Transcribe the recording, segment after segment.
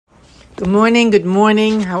Good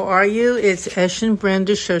morning. How are you? It's Eshin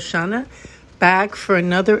Brenda Shoshana back for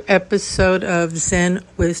another episode of Zen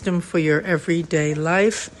Wisdom for Your Everyday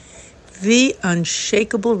Life, The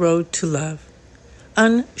Unshakable Road to Love.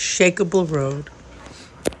 Unshakable road.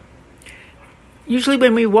 Usually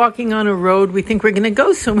when we're walking on a road, we think we're going to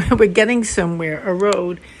go somewhere. We're getting somewhere. A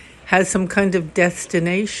road has some kind of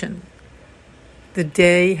destination. The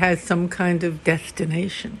day has some kind of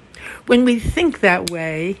destination. When we think that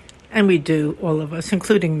way, and we do, all of us,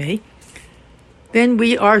 including me, then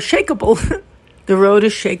we are shakeable. The road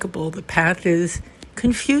is shakeable. The path is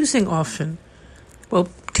confusing often. Well,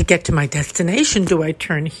 to get to my destination, do I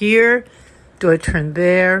turn here? Do I turn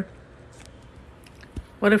there?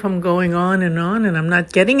 What if I'm going on and I'm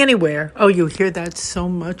not getting anywhere? Oh, you hear that so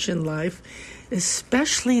much in life,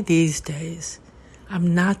 especially these days.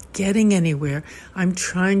 I'm not getting anywhere. I'm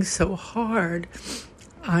trying so hard.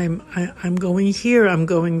 I'm going here, I'm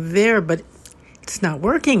going there, but it's not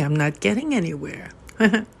working. I'm not getting anywhere.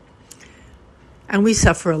 And we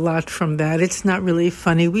suffer a lot from that. It's not really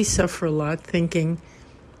funny. We suffer a lot thinking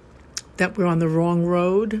that we're on the wrong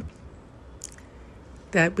road,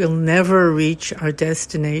 that we'll never reach our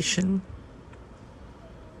destination.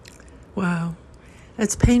 Wow,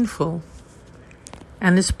 that's painful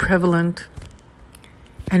and it's prevalent.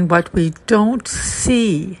 And what we don't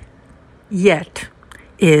see yet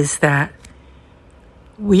is that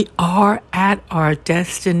we are at our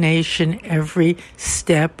destination every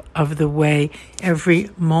step of the way, every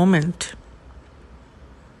moment.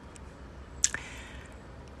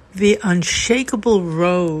 The unshakable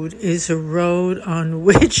road is a road on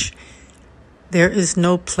which there is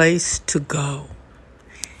no place to go.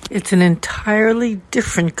 It's an entirely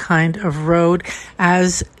different kind of road,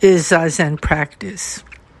 as is Zen practice,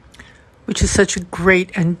 which is such a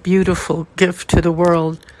great and beautiful gift to the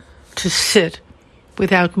world, to sit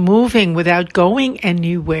without moving, without going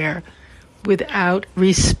anywhere, without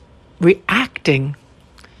reacting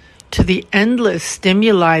to the endless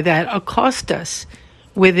stimuli that accost us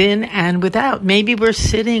within and without. Maybe we're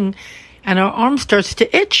sitting and our arm starts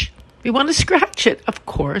to itch. We want to scratch it, of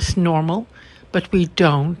course, normal, but we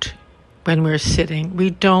don't. When we're sitting,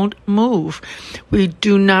 we don't move. We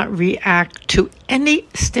do not react to any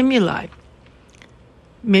stimuli.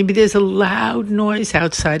 Maybe there's a loud noise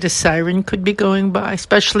outside. A siren could be going by,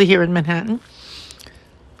 especially here in Manhattan.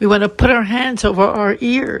 We want to put our hands over our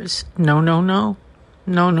ears. No.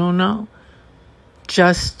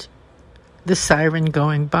 Just the siren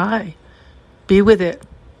going by. Be with it.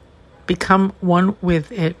 Become one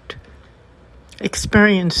with it.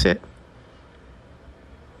 Experience it.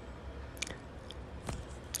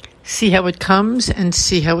 See how it comes and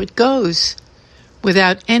see how it goes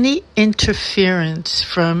without any interference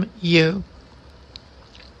from you.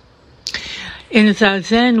 In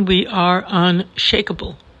Zazen, we are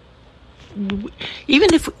unshakable.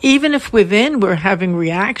 Even if within we're having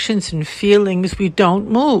reactions and feelings, we don't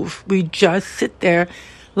move. We just sit there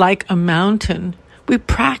like a mountain. We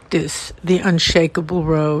practice the unshakable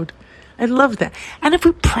road. I love that. And if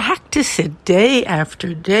we practice it day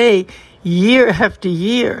after day, year after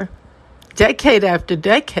year, decade after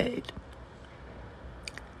decade,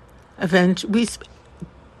 eventually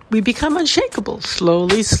we become unshakable,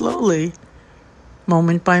 slowly,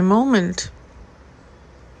 moment by moment.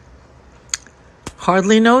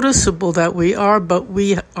 Hardly noticeable that we are, but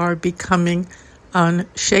we are becoming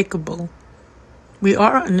unshakable. We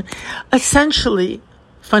are essentially,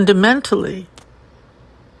 fundamentally,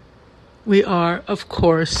 we are, of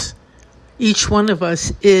course, each one of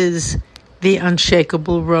us is the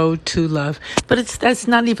unshakable road to love. But that's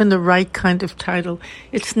not even the right kind of title.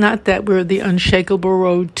 It's not that we're the unshakable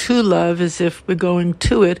road to love as if we're going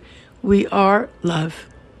to it. We are love.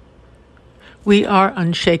 We are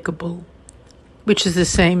unshakable, which is the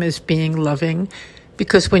same as being loving,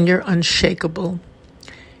 because when you're unshakable,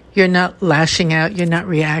 you're not lashing out, you're not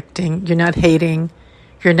reacting, you're not hating,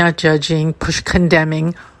 you're not judging,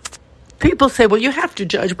 condemning. People say, well, you have to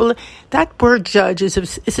judge. Well, that word judge is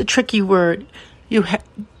a tricky word.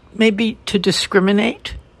 Maybe to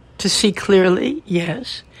discriminate, to see clearly,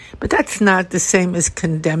 yes. But that's not the same as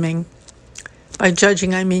condemning. By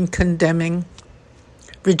judging, I mean condemning,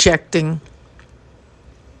 rejecting,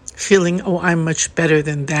 feeling, oh, I'm much better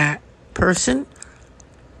than that person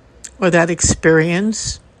or that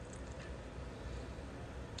experience.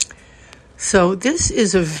 So this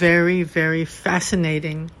is a very, very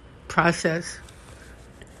fascinating process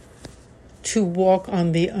to walk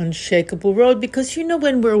on the unshakable road, because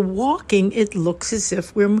when we're walking, it looks as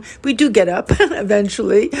if we do get up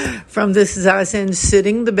eventually from this zazen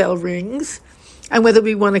sitting, the bell rings, And whether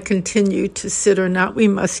we want to continue to sit or not, we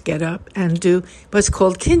must get up and do what's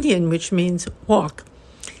called kinyan, which means walk.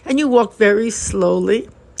 And you walk very slowly,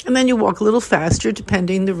 and then you walk a little faster,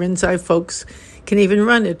 depending. The Rinzai folks can even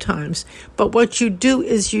run at times. But what you do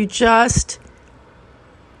is you just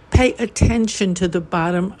pay attention to the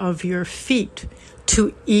bottom of your feet,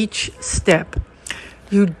 to each step.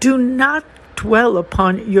 You do not dwell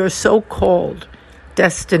upon your so-called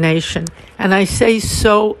destination. And I say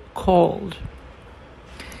so-called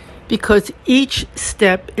because each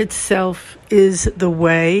step itself is the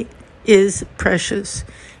way, is precious,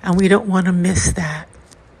 and we don't want to miss that.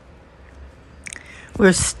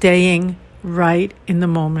 We're staying right in the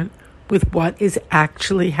moment with what is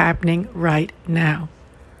actually happening right now.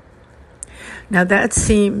 Now that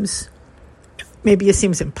maybe it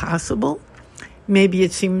seems impossible. Maybe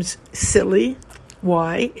it seems silly.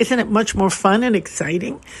 Why? Isn't it much more fun and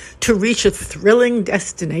exciting to reach a thrilling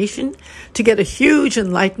destination, to get a huge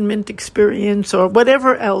enlightenment experience, or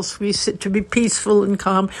whatever else we sit, to be peaceful and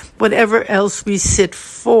calm, whatever else we sit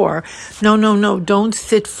for? No, don't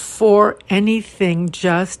sit for anything,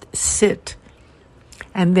 just sit.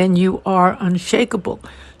 And then you are unshakable.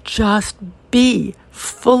 Just be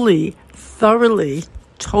fully, thoroughly,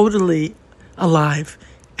 totally alive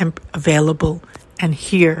and available and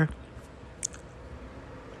here.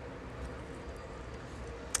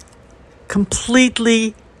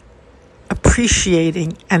 Completely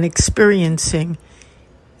appreciating and experiencing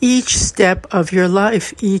each step of your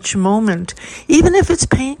life, each moment, even if it's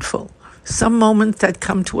painful. Some moments that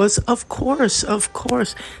come to us, of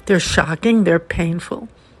course, they're shocking, they're painful.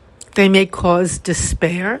 They may cause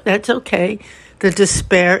despair. That's okay. The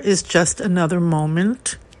despair is just another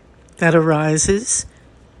moment that arises,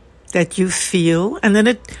 that you feel, and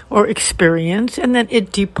then or experience, and then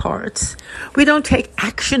it departs. We don't take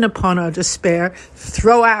action upon our despair,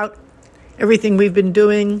 throw out everything we've been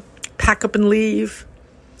doing, pack up and leave.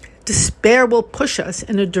 Despair will push us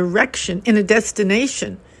in a direction, in a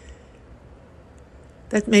destination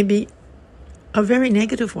that may be a very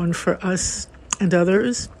negative one for us and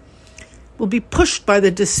others. We'll be pushed by the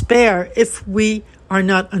despair if we are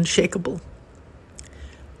not unshakable.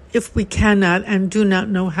 If we cannot and do not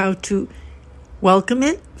know how to welcome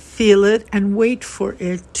it, feel it, and wait for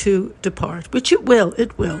it to depart, which it will.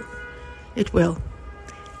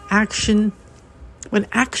 Action, when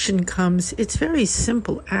action comes, it's very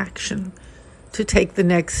simple action to take the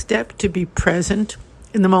next step, to be present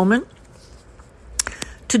in the moment,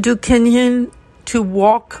 to do kinyan, to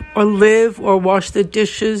walk or live or wash the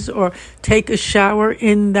dishes or take a shower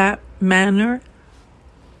in that manner.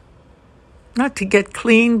 Not to get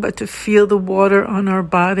clean, but to feel the water on our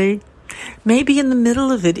body. Maybe in the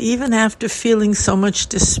middle of it, even after feeling so much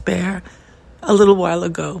despair a little while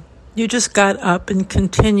ago, you just got up and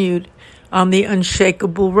continued on the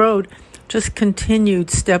unshakable road. Just continued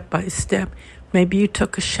step by step. Maybe you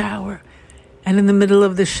took a shower, and in the middle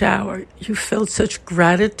of the shower, you felt such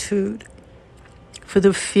gratitude for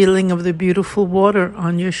the feeling of the beautiful water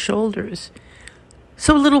on your shoulders.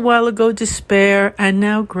 So a little while ago, despair, and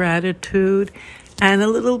now gratitude. And a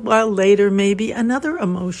little while later, maybe another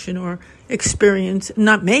emotion or experience,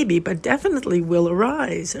 not maybe, but definitely will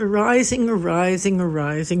arise. Arising.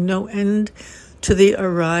 No end to the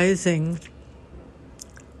arising.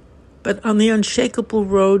 But on the unshakable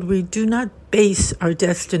road, we do not base our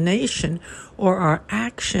destination or our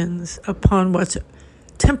actions upon what's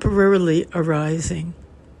temporarily arising.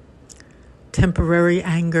 Temporary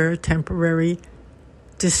anger, temporary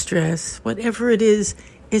distress, whatever it is,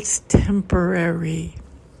 it's temporary.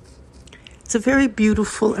 It's a very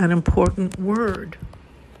beautiful and important word.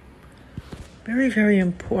 Very, very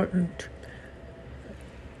important.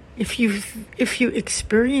 If you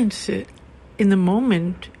experience it in the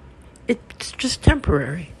moment, it's just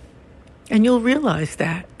temporary. And you'll realize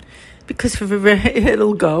that. Because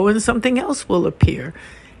it'll go and something else will appear.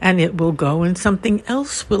 And it will go and something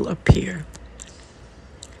else will appear.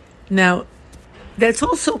 Now, that's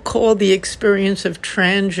also called the experience of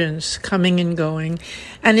transience, coming and going.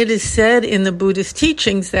 And it is said in the Buddhist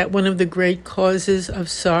teachings that one of the great causes of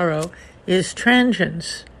sorrow is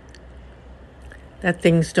transience. That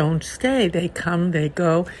things don't stay. They come, they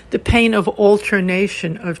go. The pain of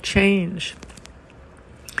alternation, of change.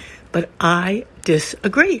 But I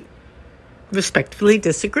disagree. Respectfully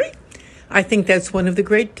disagree. I think that's one of the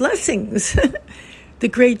great blessings, the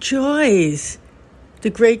great joys, the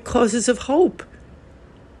great causes of hope.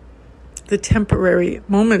 The temporary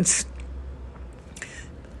moments,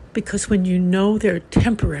 because when you know they're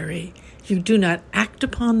temporary, you do not act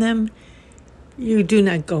upon them, you do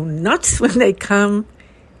not go nuts when they come,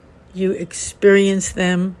 you experience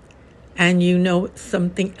them and you know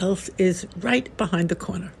something else is right behind the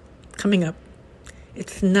corner, coming up.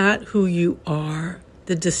 It's not who you are.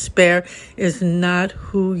 The despair is not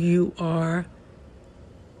who you are.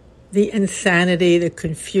 The insanity, the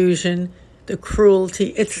confusion, the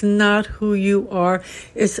cruelty, it's not who you are.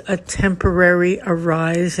 It's a temporary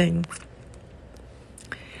arising.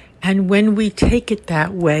 And when we take it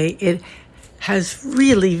that way, it has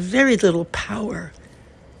really very little power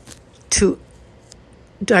to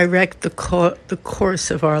direct the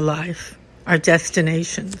course of our life, our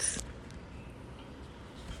destinations.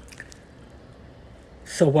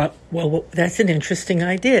 So well, that's an interesting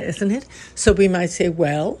idea, isn't it? So we might say,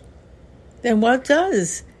 well, then what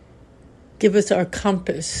does give us our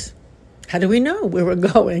compass? How do we know where we're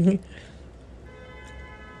going?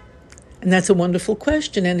 And that's a wonderful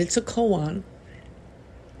question, and it's a koan.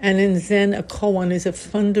 And in Zen, a koan is a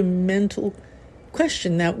fundamental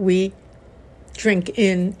question that we drink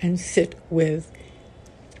in and sit with.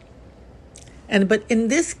 But in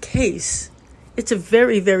this case, it's a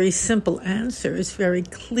very, very simple answer. It's very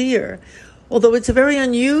clear. Although it's a very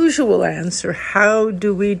unusual answer. How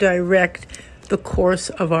do we direct the course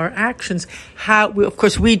of our actions? Of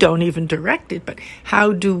course, we don't even direct it, but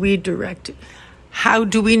how do we direct it? How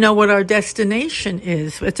do we know what our destination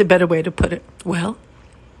is? That's a better way to put it. Well,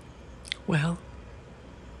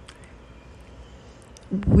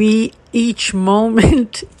 each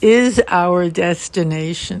moment is our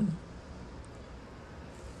destination.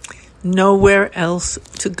 Nowhere else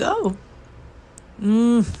to go.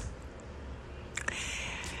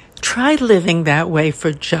 Try living that way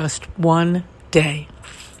for just one day.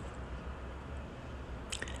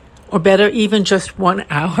 Or better, even just 1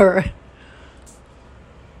 hour.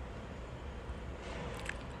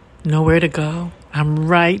 Nowhere to go. I'm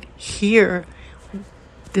right here.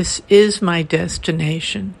 This is my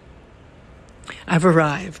destination. I've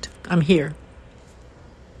arrived. I'm here.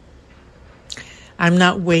 I'm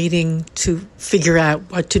not waiting to figure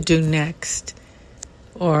out what to do next,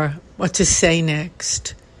 or what to say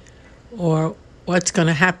next, or what's going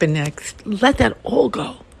to happen next. Let that all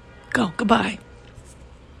go. Go. Goodbye.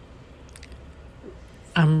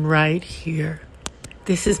 I'm right here.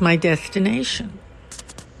 This is my destination.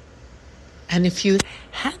 And if you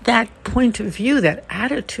had that point of view, that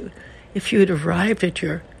attitude, if you had arrived at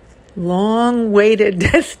your long-awaited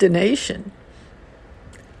destination,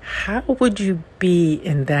 how would you be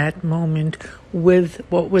in that moment with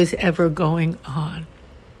what was ever going on?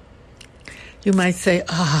 You might say,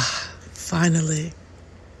 finally.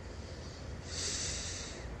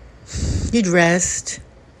 You'd rest.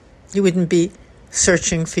 You wouldn't be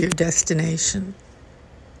searching for your destination.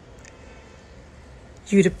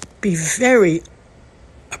 You'd be very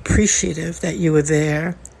appreciative that you were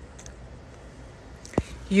there.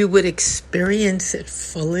 You would experience it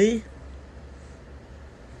fully.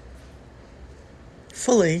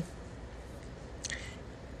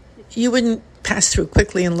 You wouldn't pass through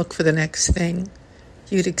quickly and look for the next thing.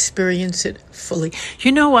 You'd experience it fully.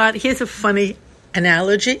 You know what? Here's a funny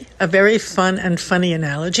analogy, a very fun and funny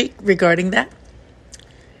analogy regarding that.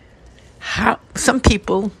 How some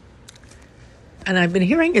people, and I've been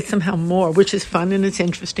hearing it somehow more, which is fun and it's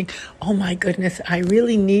interesting. Oh my goodness, I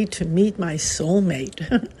really need to meet my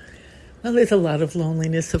soulmate. Well, there's a lot of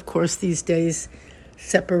loneliness, of course, these days.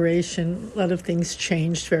 Separation, a lot of things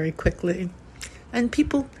changed very quickly. And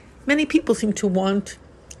many people seem to want,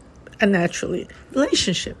 naturally,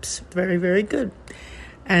 relationships. Very, very good.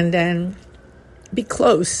 And then be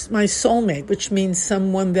close, my soulmate, which means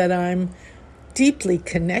someone that I'm deeply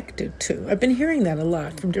connected to. I've been hearing that a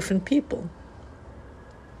lot from different people.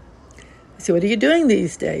 So what are you doing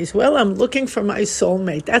these days? Well, I'm looking for my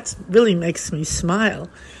soulmate. That really makes me smile.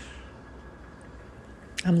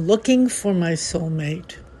 I'm looking for my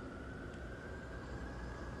soulmate.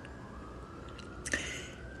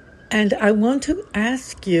 And I want to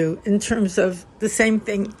ask you, in terms of the same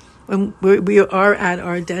thing, when we are at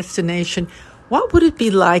our destination, what would it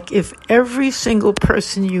be like if every single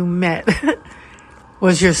person you met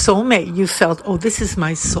was your soulmate? You felt, oh, this is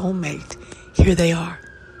my soulmate. Here they are.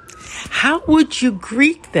 How would you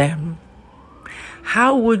greet them?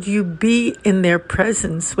 How would you be in their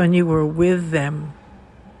presence when you were with them?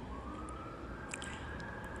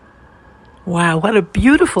 Wow, what a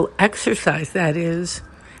beautiful exercise that is.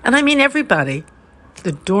 And I mean everybody.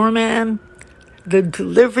 The doorman, the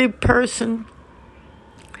delivery person,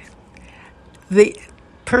 the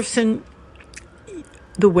person,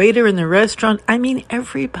 the waiter in the restaurant. I mean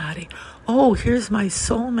everybody. Oh, here's my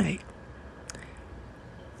soulmate.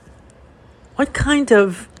 What kind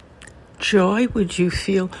of joy would you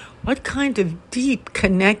feel? What kind of deep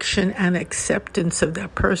connection and acceptance of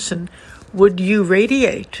that person would you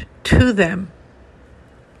radiate to them?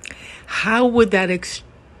 How would that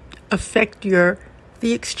affect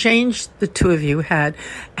the exchange the two of you had?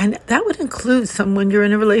 And that would include someone you're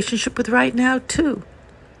in a relationship with right now too.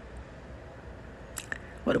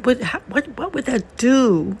 What would that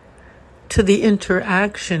do to the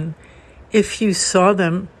interaction if you saw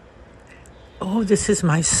them? Oh, this is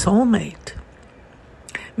my soulmate.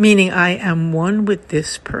 Meaning I am one with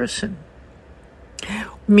this person.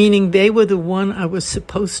 Meaning they were the one I was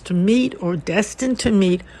supposed to meet or destined to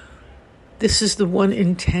meet. This is the one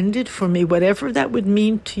intended for me, whatever that would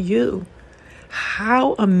mean to you.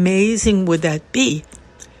 How amazing would that be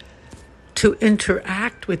to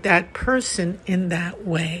interact with that person in that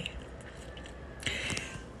way?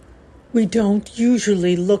 We don't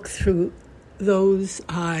usually look through those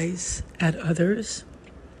eyes at others.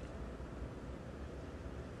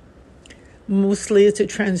 Mostly it's a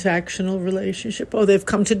transactional relationship. Oh, they've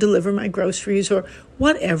come to deliver my groceries or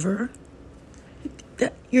whatever.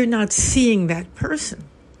 You're not seeing that person.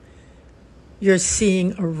 You're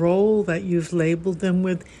seeing a role that you've labeled them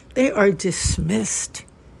with. They are dismissed.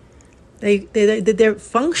 They're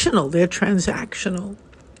functional. They're transactional.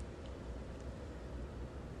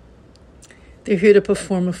 They're here to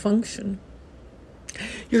perform a function.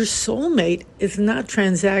 Your soulmate is not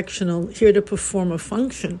transactional, here to perform a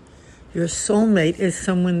function. Your soulmate is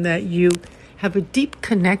someone that you have a deep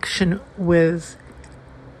connection with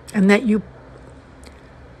and that you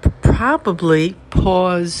probably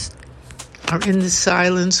pause, are in the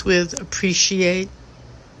silence with, appreciate,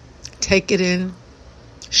 take it in,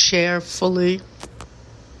 share fully.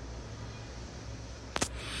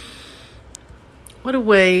 What a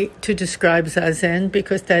way to describe Zazen,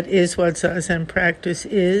 because that is what Zazen practice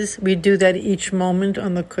is. We do that each moment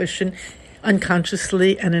on the cushion,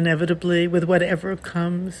 unconsciously and inevitably, with whatever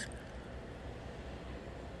comes.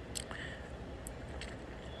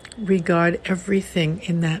 Regard everything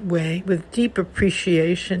in that way, with deep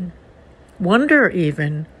appreciation. Wonder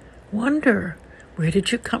even. Wonder, where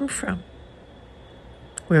did you come from?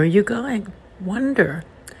 Where are you going? Wonder.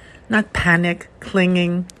 Not panic,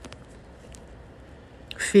 clinging,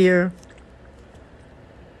 fear.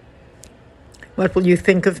 What will you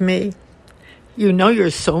think of me? You know your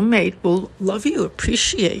soulmate will love you,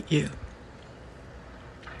 appreciate you.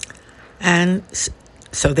 And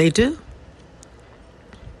so they do.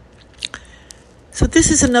 So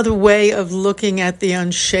this is another way of looking at the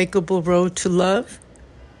unshakable road to love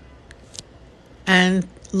and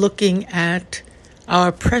looking at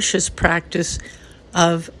our precious practice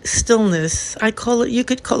of stillness. You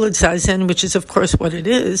could call it Zazen, which is of course what it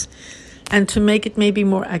is. And to make it maybe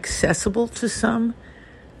more accessible to some,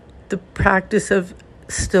 the practice of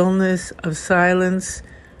stillness, of silence,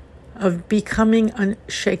 of becoming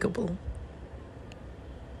unshakable.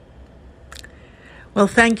 Well,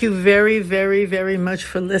 thank you very, very, very much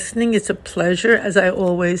for listening. It's a pleasure, as I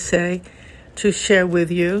always say, to share with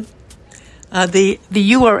you. The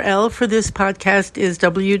URL for this podcast is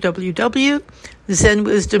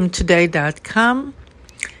www.zenwisdomtoday.com.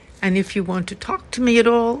 And if you want to talk to me at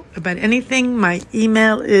all about anything, my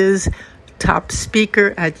email is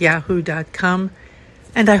topspeaker@yahoo.com.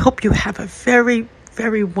 And I hope you have a very,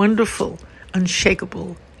 very wonderful,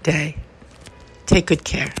 unshakable day. Take good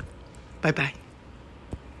care. Bye-bye.